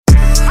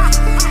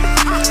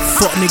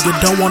fuck nigga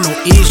don't want no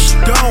issue.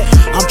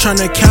 I'm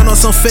tryna count on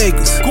some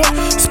figures.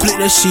 Split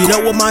that shit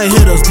up with my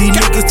hitters. These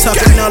niggas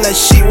talking all that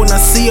shit. When I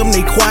see them,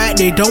 they quiet.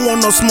 They don't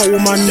want no smoke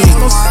with my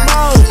niggas.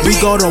 We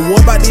go to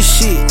war about this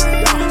shit.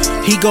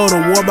 He go to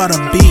war about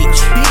a bitch.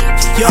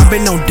 I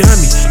been no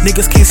dummy.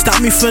 Niggas can't stop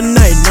me for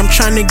nothing. I'm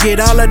tryna get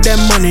all of that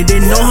money.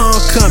 They know how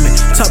I'm coming.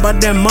 Talk about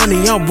that money,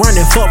 I'm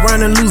running. Fuck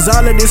round and lose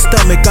all of this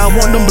stomach. I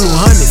want them blue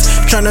hundreds.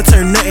 Tryna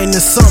turn nothing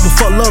to something.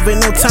 Fuck love,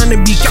 ain't no time to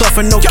be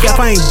cuffing. No cap,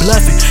 I ain't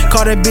bluffing.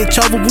 Call that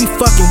bitch over, we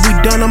fucking. We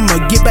done,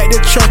 I'ma get back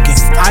to trucking.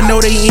 I know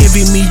they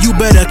envy me. You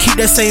better keep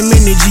that same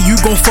energy. You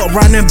gon' fuck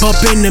round and bump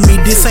into me.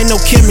 This ain't no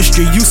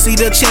chemistry. You see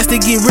the chance to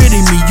get rid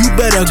of me. You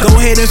better go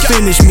ahead and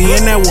finish me.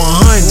 And that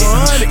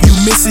 100. You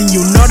missing,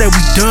 you know that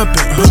we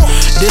dumping.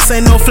 This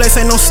ain't no flex,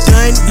 ain't no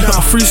stunt.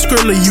 Free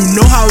Skrilla, you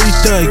know how we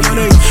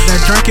thuggin'. That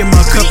drink in my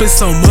cup is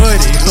so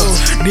muddy.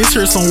 This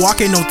here some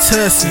walking, no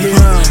tussin'.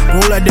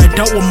 Roll like that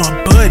dope with my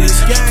buddies.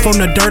 From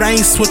the dirt, I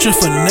ain't switching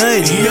for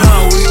nothing.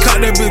 We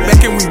caught that bitch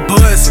back and we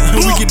bustin'.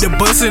 We get the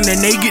bustin'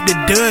 and they get the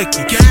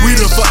duckin'. We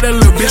done fuck that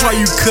little bitch while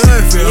you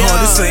cuffin'.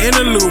 This an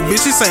interlude,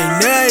 bitch, this ain't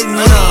nothing.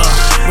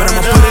 But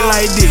I'ma put it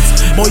like this.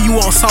 Boy, you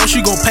want sauce,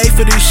 you gon' pay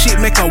for this shit.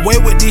 Make a way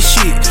with this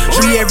shit.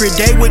 We every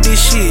day with this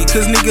shit.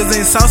 Cause niggas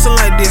ain't saucin'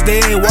 like this. They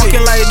ain't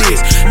walking like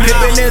this.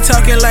 Pippin' and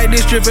talking like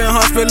this. Drippin'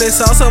 hard, spillin'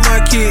 sauce on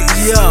my kicks.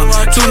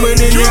 Too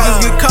many niggas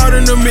get caught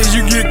in the mix.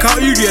 You get caught,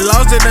 you get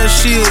lost in that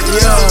shit.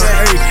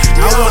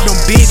 I want them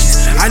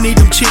bitches. I need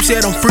them chips,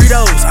 yeah, them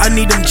Fritos. I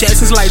need them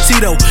Jacksons like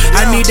Tito.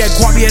 I need that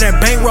guap, yeah,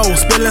 that bankroll.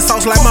 Spillin'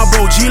 sauce like my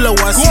bro G-Lo.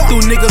 I see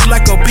through niggas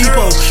like a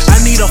peepo. I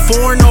need a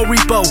foreign, no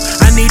repo.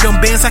 I need them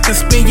bands I can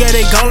spin, yeah,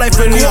 they go like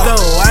Finito.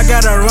 I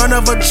gotta run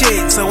of a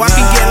check so I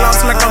can get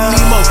lost like I'm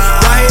Nemo.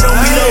 Why hate on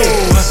me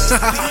though?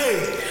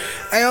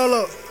 Hey, hold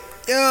up.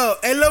 Yo,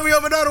 hey, let me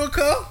over there,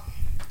 cuz.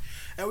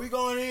 And we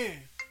going in.